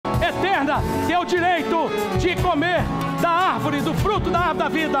eterna, ter o direito de comer da árvore, do fruto da árvore da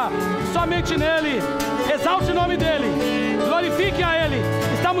vida. Somente nele. Exalte o nome dele. Glorifique a ele.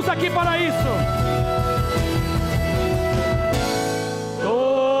 Estamos aqui para isso.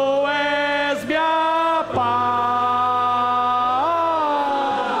 Tu és minha paz.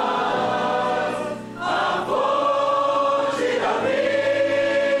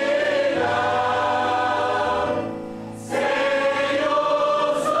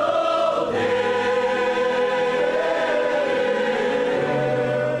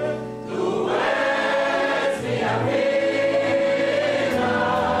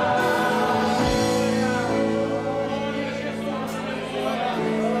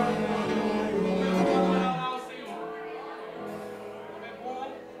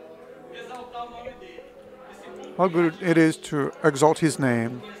 How good it is to exalt His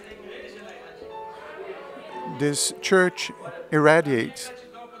name. This church irradiates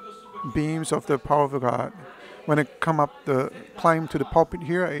beams of the power of God. When I climb to the pulpit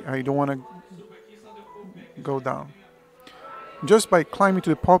here, I don't want to go down. Just by climbing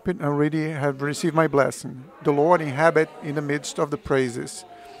to the pulpit, I already have received my blessing. The Lord inhabit in the midst of the praises.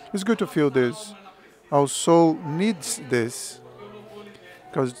 It's good to feel this. Our soul needs this.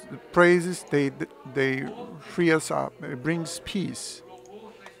 Because the praises, they free us up. It brings peace.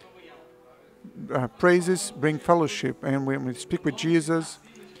 Praises bring fellowship. And when we speak with Jesus,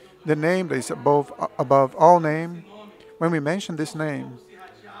 the name that is above all name, when we mention this name,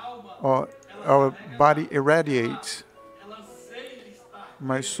 our body irradiates.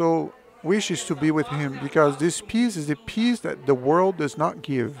 My soul wishes to be with Him because this peace is the peace that the world does not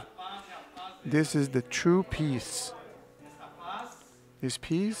give. This is the true peace. This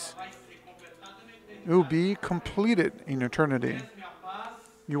peace will be completed in eternity.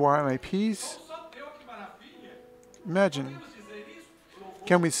 You are my peace. Imagine.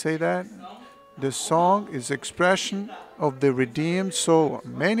 Can we say that? The song is expression of the redeemed soul.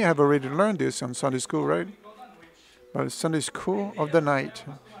 Many have already learned this in Sunday school, right? But Sunday school of the night.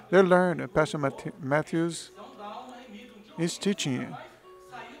 They learned. Pastor Matthews is teaching.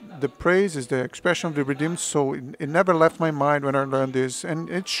 The praise is the expression of the redeemed soul. It never left my mind when I learned this. And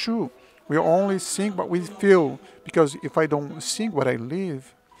it's true. We only sing what we feel. Because if I don't sing what I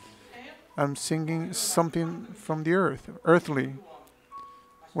live, I'm singing something from the earth, earthly.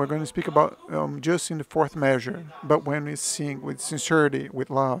 We're going to speak about just in the fourth measure. But when we sing with sincerity, with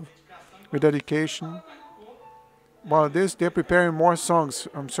love, with dedication. While they're preparing more songs.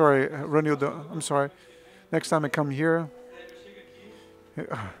 I'm sorry, Ronildo. I'm sorry. Next time I come here,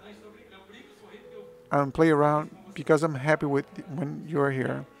 I'll play around because I'm happy with when you're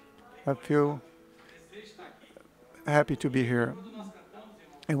here. I feel happy to be here.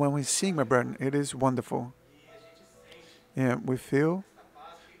 And when we sing, my brethren, it is wonderful. And we feel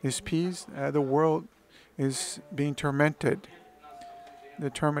this peace. The world is being tormented. The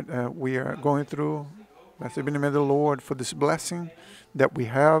torment we are going through. Blessed be the name of the Lord for this blessing that we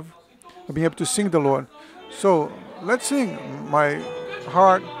have of being able to sing the Lord. So let's sing. My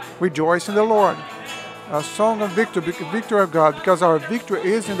heart rejoice in the Lord. A song of victory, victory of God, because our victory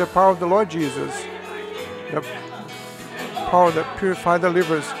is in the power of the Lord Jesus. The power that purifies,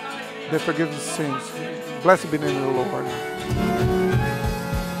 delivers, that forgives sins. Blessed be the name of the Lord.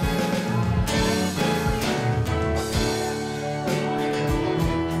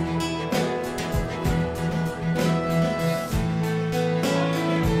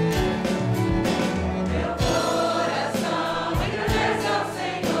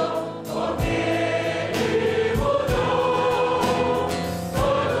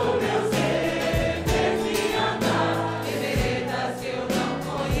 Eu não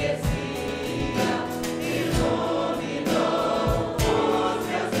conhecia, iluminou.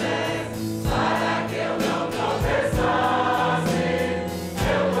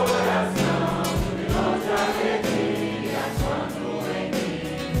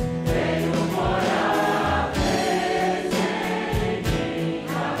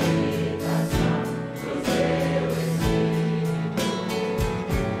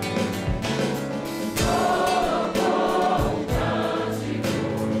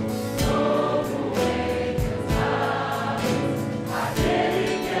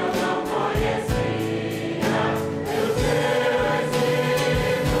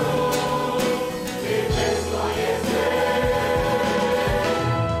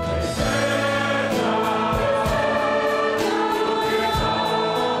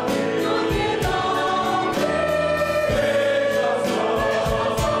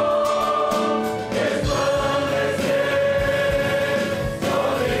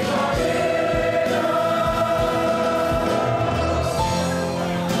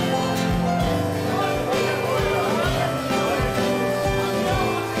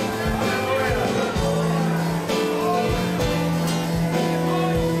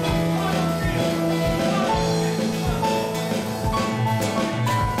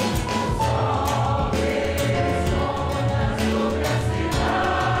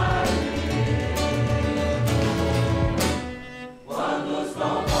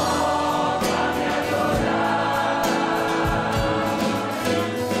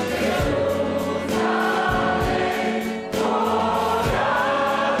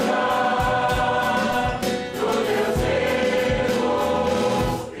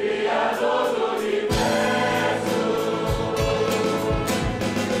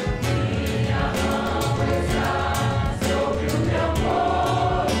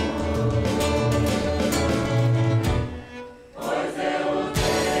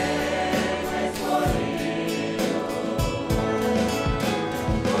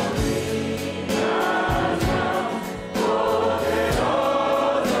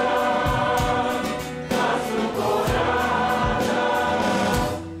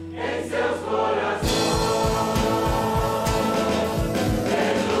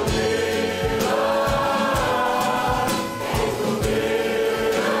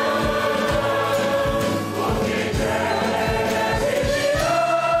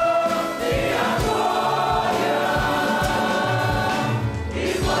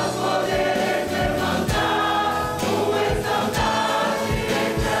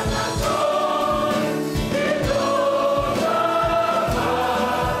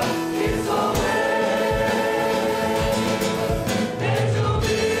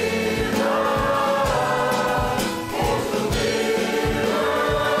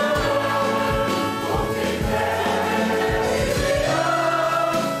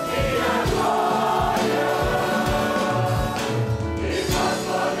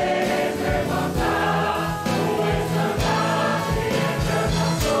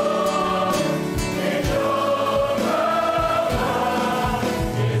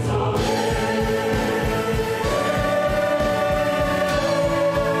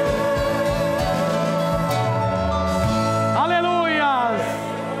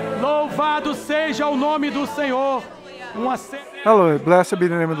 seja o nome do Senhor. Hallelujah. Blessed be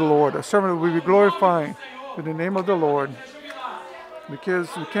the name of the Lord. A servant will be glorifying to the name of the Lord. Because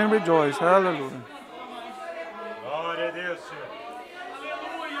we can rejoice. Hallelujah.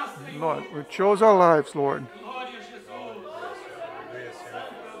 Lord, we chose our lives, Lord.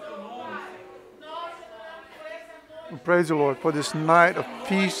 We praise you, Lord, for this night of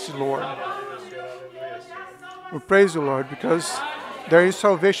peace, Lord. We praise you, Lord, because there is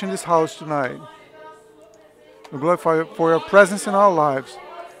salvation in this house tonight. We glorify you for your presence in our lives.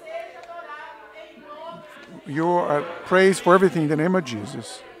 You are praised for everything in the name of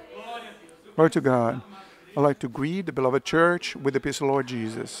Jesus. Glory to God. I'd like to greet the beloved church with the peace of the Lord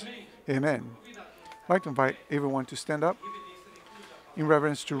Jesus. Amen. I'd like to invite everyone to stand up in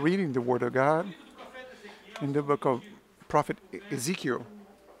reverence to reading the Word of God in the book of Prophet Ezekiel.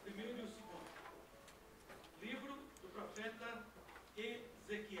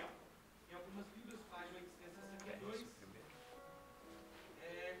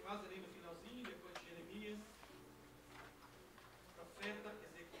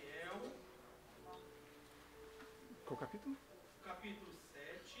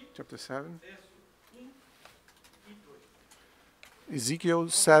 Chapter 7. Ezekiel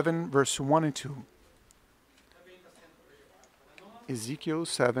 7, verse 1 and 2. Ezekiel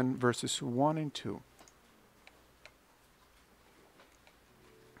 7, verses 1 and 2.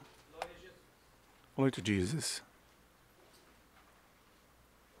 Glory to Jesus.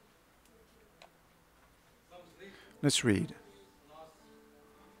 Let's read.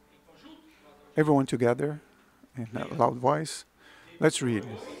 Everyone together in a loud voice. Let's read.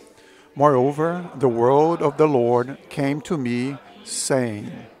 Moreover, the word of the Lord came to me, saying,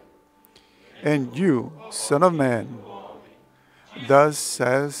 And you, son of man, thus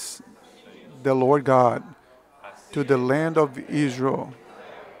says the Lord God to the land of Israel,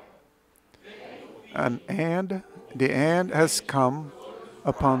 and the end has come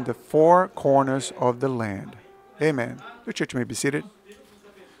upon the four corners of the land. Amen. The church may be seated.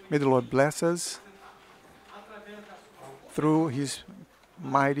 May the Lord bless us through His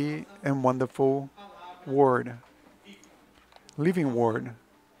mighty and wonderful Word, living Word,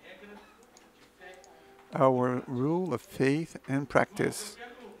 our rule of faith and practice.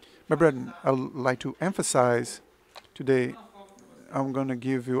 My brethren, I'd like to emphasize today, I'm going to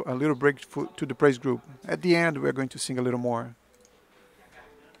give you a little break to the praise group. At the end, we're going to sing a little more.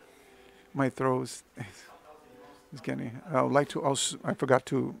 My throat is getting... I would like to also... I forgot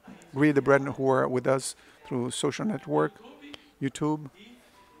to greet the brethren who are with us through social network, YouTube,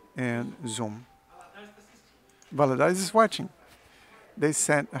 and Zoom. Valadares is watching. They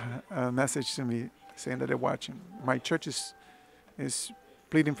sent a message to me saying that they're watching. My church is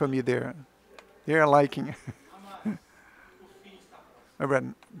pleading for me there. They are liking. My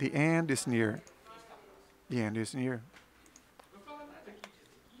brethren, the end is near. The end is near.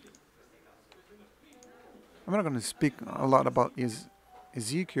 I'm not going to speak a lot about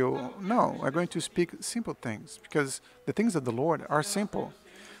Ezekiel. No, I'm going to speak simple things because the things of the Lord are simple.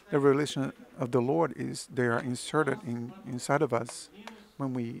 The revelation of the Lord they are inserted inside of us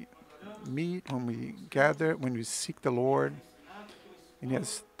when we meet, when we gather, when we seek the Lord. And He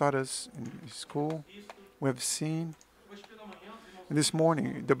has taught us in His school. We have seen. And this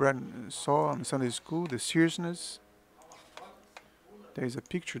morning, the brethren saw in Sunday school the seriousness. There is a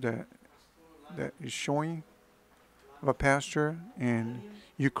picture that is showing of a pastor in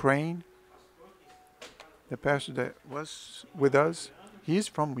Ukraine. The pastor that was with us, he's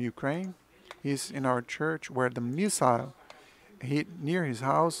from Ukraine. He's in our church where the missile hit near his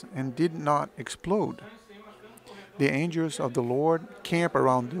house and did not explode. The angels of the Lord camp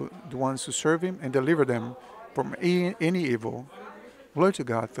around the ones who serve Him and deliver them from any evil. Glory to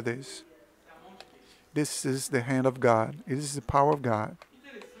God for this. This is the hand of God. It is the power of God.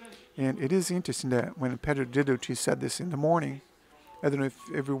 And it is interesting that when Pedro Diducci said this in the morning, I don't know if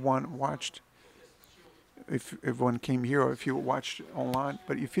everyone watched, if everyone came here or if you watched online,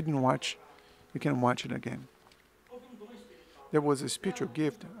 but if you didn't watch, you can watch it again. There was a spiritual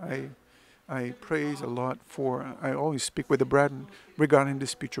gift. I praise a lot for, I always speak with the brethren regarding the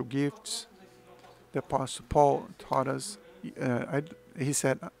spiritual gifts. The Apostle Paul taught us, he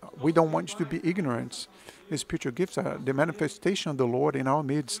said, we don't want you to be ignorant. The spiritual gifts are the manifestation of the Lord in our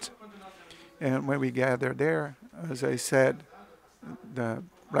midst. And when we gather there, as I said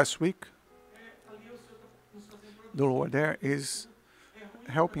last week, the Lord there is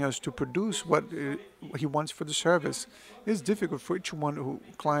helping us to produce what He wants for the service. It's difficult for each one who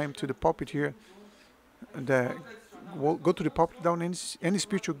climb to the pulpit here that will go to the pulpit down any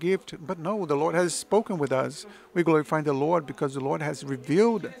spiritual gift. But no, the Lord has spoken with us. We glorify the Lord because the Lord has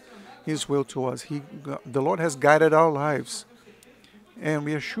revealed His will to us. The Lord has guided our lives. And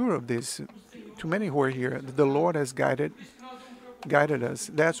we are sure of this. To many who are here, that the Lord has guided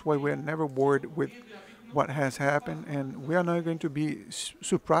us. That's why we are never worried with what has happened, and we are not going to be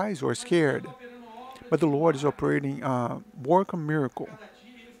surprised or scared. But the Lord is operating a work of miracle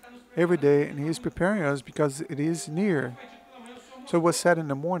every day, and He is preparing us because it is near. So it was said in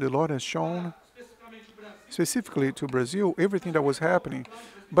the morning, the Lord has shown specifically to Brazil everything that was happening.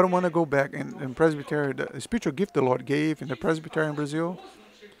 But I want to go back in Presbyterian, the spiritual gift the Lord gave in the Presbyterian Brazil.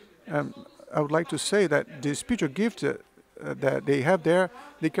 I would like to say that the spiritual gifts that they have there,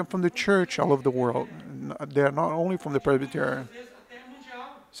 they come from the church all over the world. They are not only from the Presbyterian.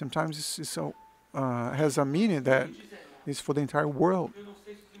 Sometimes it's has a meaning that is for the entire world.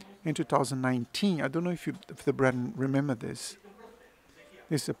 In 2019, I don't know if the brethren remember this.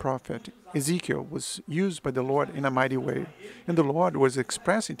 This is the prophet Ezekiel was used by the Lord in a mighty way. And the Lord was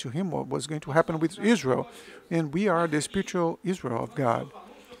expressing to him what was going to happen with Israel. And we are the spiritual Israel of God.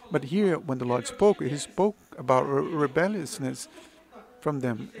 But here, when the Lord spoke, He spoke about rebelliousness from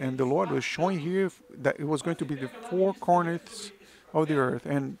them. And the Lord was showing here that it was going to be the four corners of the earth.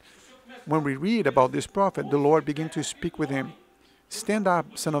 And when we read about this prophet, the Lord began to speak with him. Stand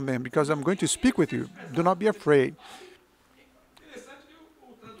up, son of man, because I'm going to speak with you. Do not be afraid.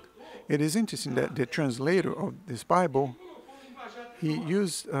 It is interesting that the translator of this Bible, he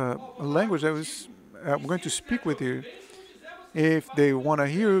used a language that was, I'm going to speak with you. If they want to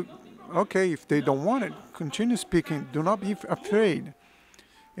hear, okay. If they don't want it, continue speaking. Do not be afraid.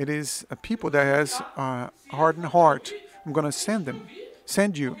 It is a people that has a hardened heart. I'm going to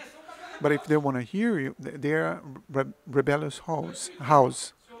send you. But if they want to hear you, they are rebellious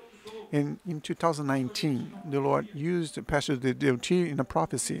house. In 2019, the Lord used Pastor Deuti in a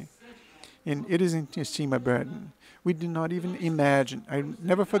prophecy. And it is interesting, my brethren. We did not even imagine. I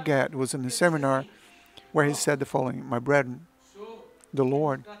never forget, it was in a seminar where he said the following: my brethren, the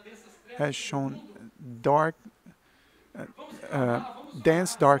Lord has shown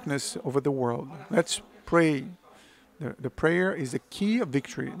dense darkness over the world. Let's pray. The prayer is the key of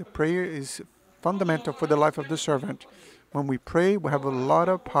victory. The prayer is fundamental for the life of the servant. When we pray, we have a lot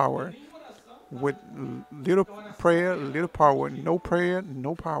of power. With little prayer, little power. No prayer,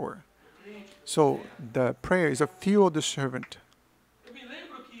 no power. So the prayer is a fuel of the servant.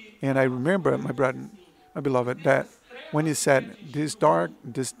 And I remember, my brother, my beloved, that when he said this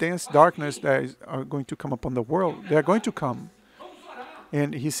dense darkness that are going to come upon the world, they are going to come.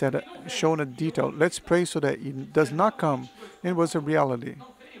 And he said, shown a detail, let's pray so that it does not come. It was a reality.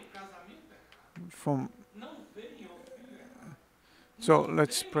 So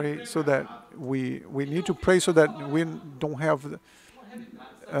let's pray so that we need to pray so that we don't have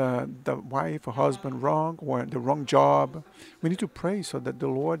the wife or husband wrong or the wrong job. We need to pray so that the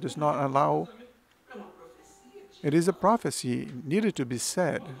Lord does not allow. It is a prophecy needed to be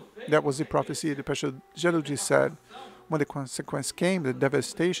said. That was the prophecy the Pastor Deuti said. When the consequence came, the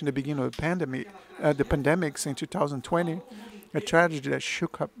devastation, the beginning of the pandemics in 2020, a tragedy that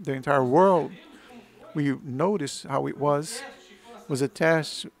shook up the entire world. We noticed how it was a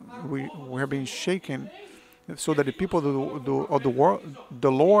test. We were being shaken so that the people of the world,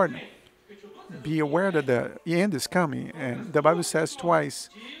 the Lord, be aware that the end is coming. And the Bible says twice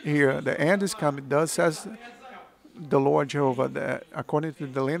here, the end is coming. Thus says the Lord Jehovah, that according to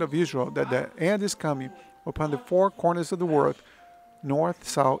the land of Israel, that the end is coming upon the four corners of the world, north,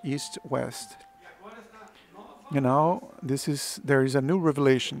 south, east, west. And now there is a new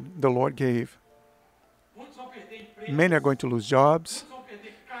revelation the Lord gave. Many are going to lose jobs.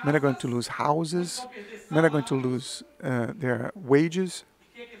 Many are going to lose houses. Many are going to lose their wages.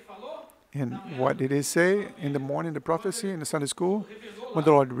 And what did he say in the morning, the prophecy in the Sunday school? When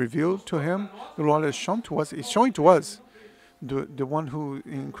the Lord revealed to him, the Lord has shown to us, is showing to us. The one who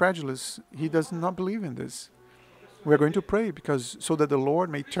incredulous, he does not believe in this. We are going to pray so that the Lord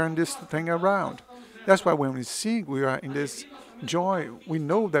may turn this thing around. That's why when we sing, we are in this joy. We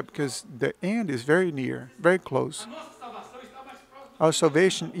know that because the end is very near, very close. Our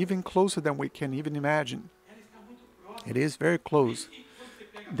salvation even closer than we can even imagine. It is very close.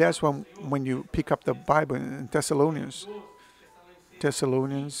 That's when you pick up the Bible in Thessalonians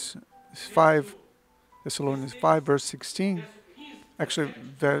 5, verse 16, actually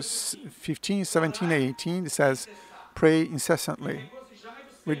verse 15, 17, and 18, it says, pray incessantly,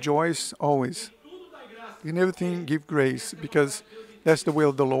 rejoice always, in everything give grace, because that's the will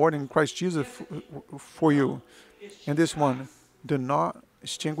of the Lord in Christ Jesus for you. And this one, do not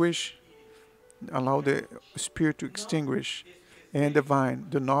extinguish, allow the Spirit to extinguish, and the vine,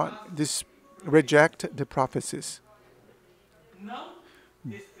 do not reject the prophecies.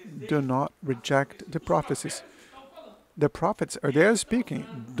 Do not reject the prophecies. The prophets are there speaking.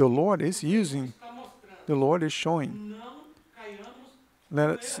 The Lord is using. The Lord is showing.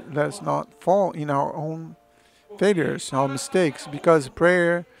 Let us not fall in our own failures, our mistakes, because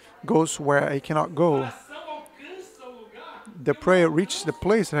prayer goes where I cannot go. The prayer reaches the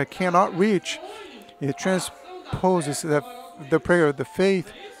place that I cannot reach. It transposes the prayer of the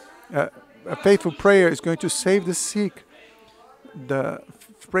faith. A faithful prayer is going to save the sick. The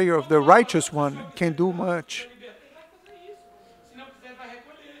prayer of the righteous one can do much.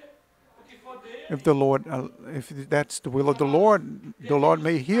 If if that's the will of the Lord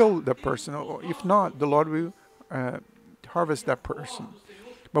may heal the person. Or if not, the Lord will harvest that person.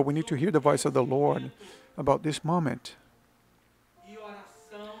 But we need to hear the voice of the Lord about this moment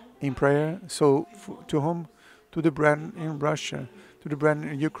in prayer. So to whom? To the brethren in Russia, to the brethren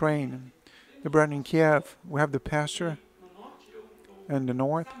in Ukraine, the brethren in Kiev. We have the pastor in the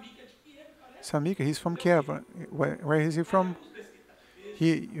north. Samika, he's from Kiev. Where is he from?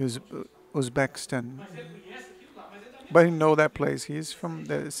 He is Uzbekistan. But he know that place. He's from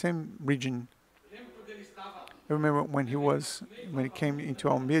the same region. I remember when he came into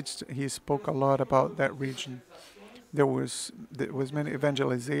our midst, he spoke a lot about that region. There was many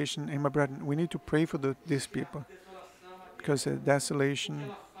evangelization. And my brethren, we need to pray for these people. Because the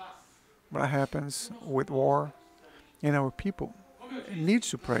desolation, what happens with war, and our people needs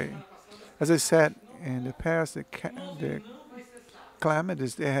to pray. As I said in the past, the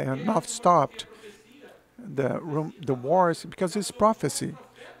calamities, they have not stopped. The wars, because it's prophecy.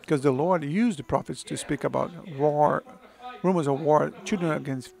 Because the Lord used the prophets to speak about war, rumors of war, children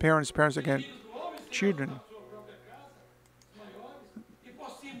against parents, parents against children.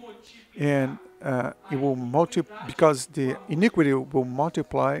 And it will multiply, because the iniquity will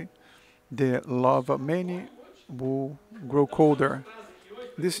multiply, the love of many will grow colder.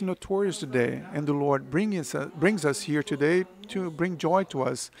 This is notorious today, and the Lord brings us here today to bring joy to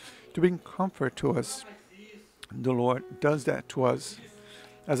us, to bring comfort to us. The Lord does that to us.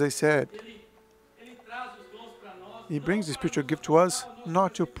 As I said, He brings the spiritual gift to us,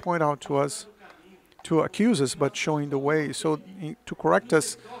 not to point out to us, to accuse us, but showing the way. So to correct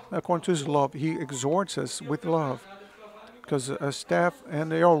us according to His love, He exhorts us with love. Because a staff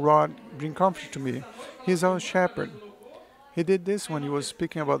and a rod bring comfort to me. He's our shepherd. He did this when he was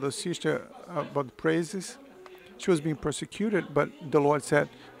speaking about the sister, about the praises. She was being persecuted, but the Lord said,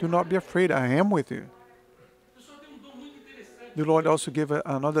 "Do not be afraid, I am with you." The Lord also gave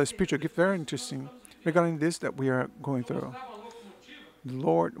another spiritual gift, very interesting, regarding this that we are going through. The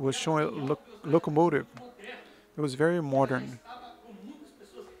Lord was showing a locomotive. It was very modern.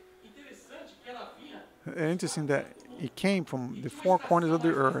 Interesting that it came from the four corners of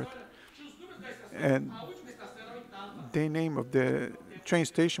the earth. And the name of the train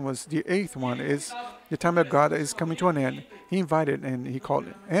station was the 8th one. Is the time of God is coming to an end. He invited and he called,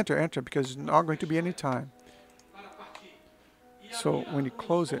 enter, enter, because there's not going to be any time. So when he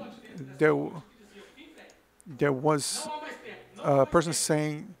closed it, there was a person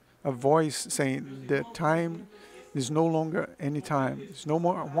saying, a voice saying, the time is no longer any time. There's no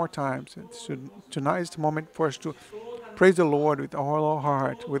more times. So tonight is the moment for us to praise the Lord with all our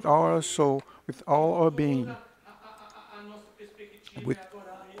heart, with all our soul, with all our being. With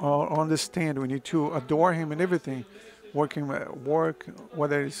all understand, we need to adore Him in everything, working at work,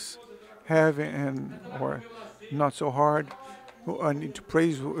 whether it's heavy or not so hard. I need to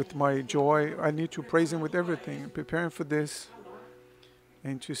praise with my joy. I need to praise Him with everything, preparing for this,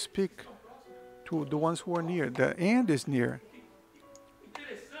 and to speak to the ones who are near. The end is near.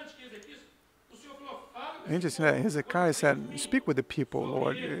 Interesting that Hezekiah said, "Speak with the people,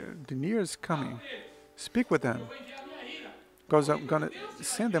 Lord. The near is coming. Speak with them, because I'm going to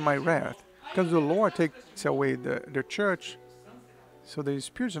send them my wrath. Because the Lord takes away the church, so the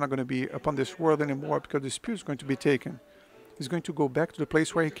Spirit's not going to be upon this world anymore, because the Spirit's going to be taken. He's going to go back to the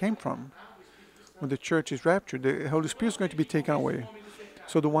place where He came from. When the church is raptured, the Holy Spirit is going to be taken away.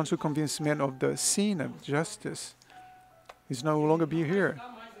 So the ones who convince men of the sin of justice, He's no longer be here.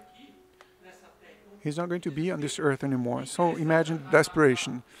 He's not going to be on this earth anymore." So imagine the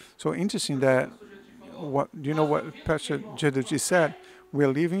desperation. So interesting that, do you know what Pastor Jedediah said? We're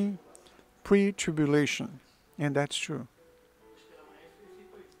living pre-tribulation, and that's true.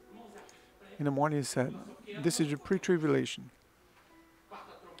 In the morning he said, this is the pre-tribulation.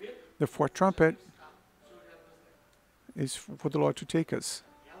 The fourth trumpet is for the Lord to take us.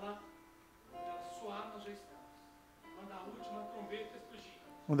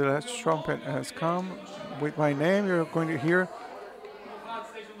 When the last trumpet has come, with my name you're going to hear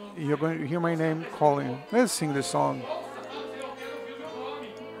my name calling. Let's sing this song.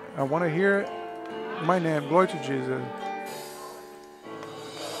 I want to hear my name. Glory to Jesus.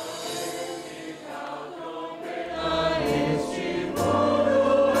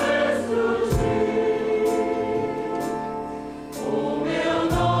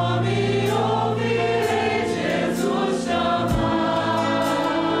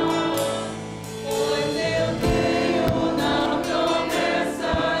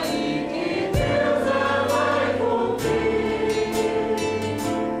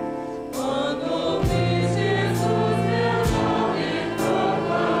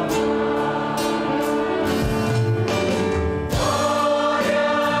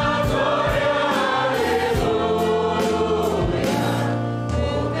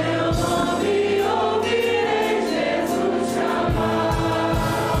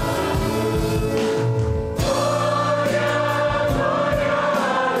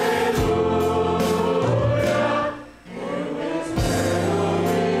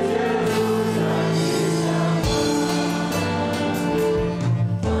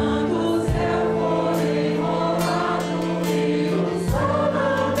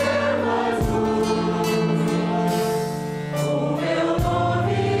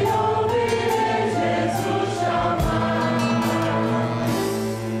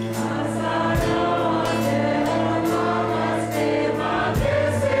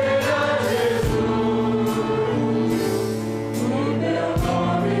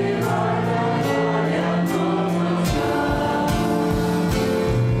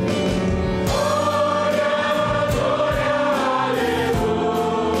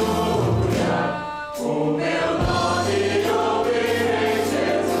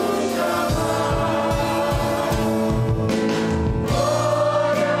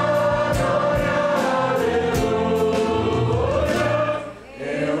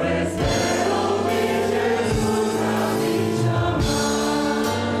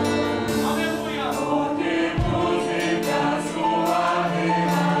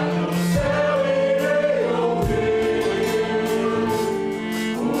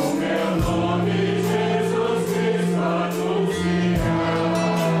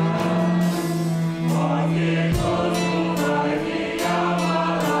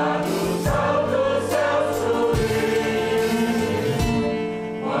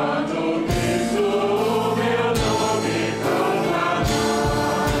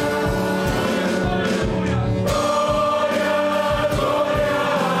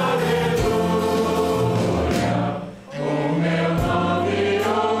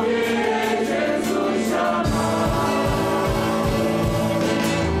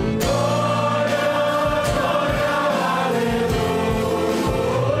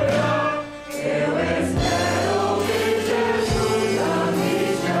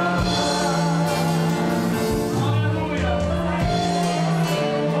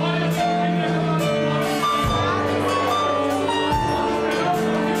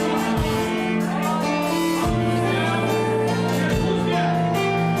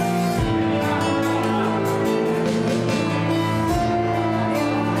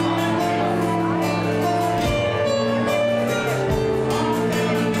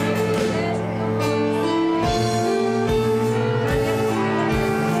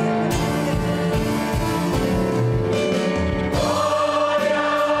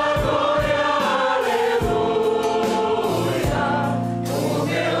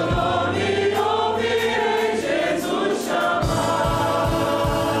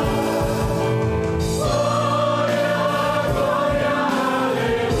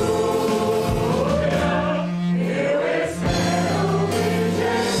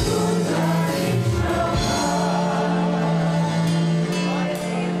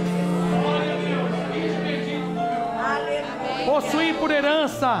 Possuem por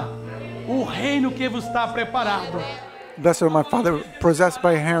herança o reino que vos está preparado. Blessed are my Father, possessed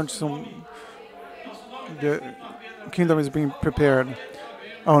by handsome. The kingdom is being prepared.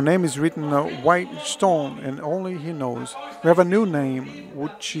 Our name is written on a white stone, and only He knows. We have a new name,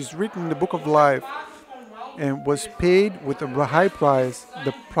 which is written in the book of life, and was paid with a high price.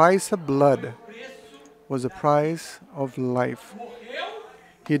 The price of blood was the price of life.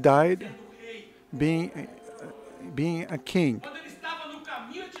 He died being a king.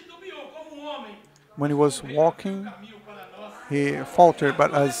 When he was walking, he faltered,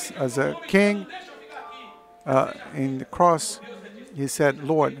 but as a king in the cross, he said,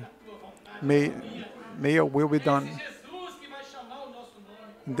 Lord, may your will be done.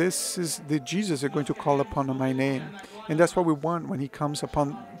 This is the Jesus you're going to call upon my name. And that's what we want when he comes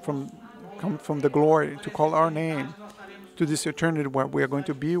from the glory to call our name to this eternity where we are going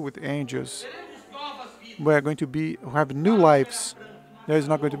to be with angels. We are going to have new lives There is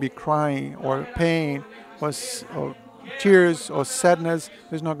not going to be crying or pain or tears or sadness.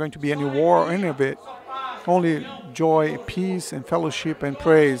 There's not going to be any war or any of it. Only joy, peace, and fellowship and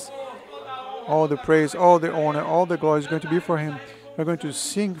praise. All the praise, all the honor, all the glory is going to be for Him. We're going to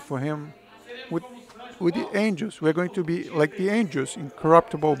sing for Him with the angels. We're going to be like the angels,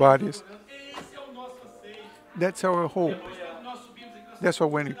 incorruptible bodies. That's our hope. That's why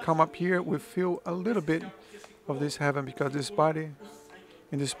when we come up here, we feel a little bit of this heaven, because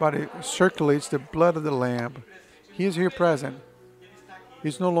in this body circulates the blood of the Lamb. He is here present.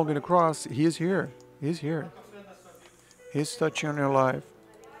 He's no longer in the cross. He is here. He's here. He's touching on your life.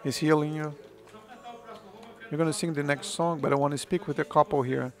 He's healing you. You're going to sing the next song, but I want to speak with a couple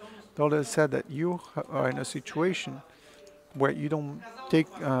here. The Lord has said that you are in a situation where you don't take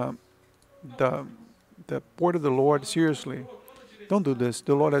the word of the Lord seriously. Don't do this.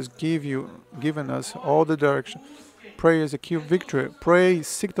 The Lord has given us all the direction. Prayer is the key of victory. Pray,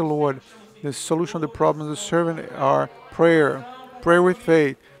 seek the Lord. The solution of the problems of the servant are prayer. Prayer with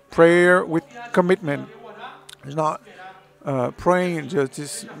faith. Prayer with commitment. It's not praying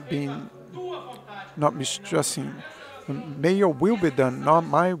just being, not mistrusting. May your will be done, not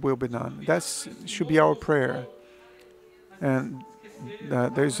my will be done. That should be our prayer. And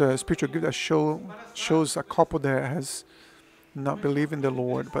there's a spiritual gift that shows a couple that has not believed in the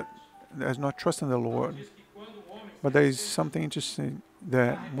Lord, but has not trusted in the Lord. But there is something interesting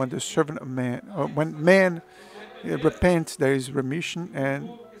that when the servant of man, or when man repents, there is remission and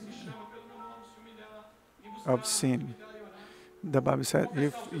of sin. The Bible said,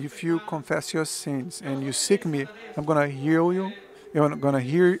 if you confess your sins and you seek me, I'm going to heal you. I'm going to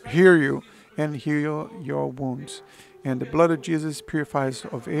hear you and heal your wounds. And the blood of Jesus purifies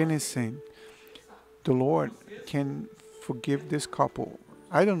of any sin. The Lord can forgive this couple.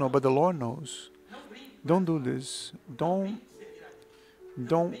 I don't know, but the Lord knows. Don't do this. Don't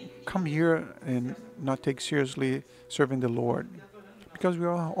come here and not take seriously serving the Lord. Because we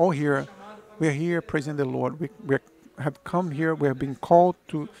are all here. We are here praising the Lord. We have come here. We have been called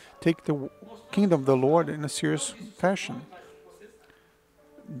to take the kingdom of the Lord in a serious fashion.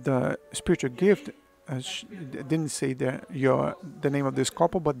 The spiritual gift didn't say that the name of this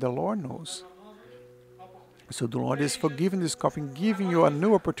couple, but the Lord knows. So the Lord is forgiving this couple and giving you a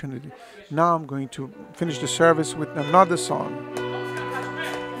new opportunity. Now I'm going to finish the service with another song.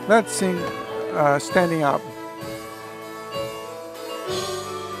 Let's sing standing up.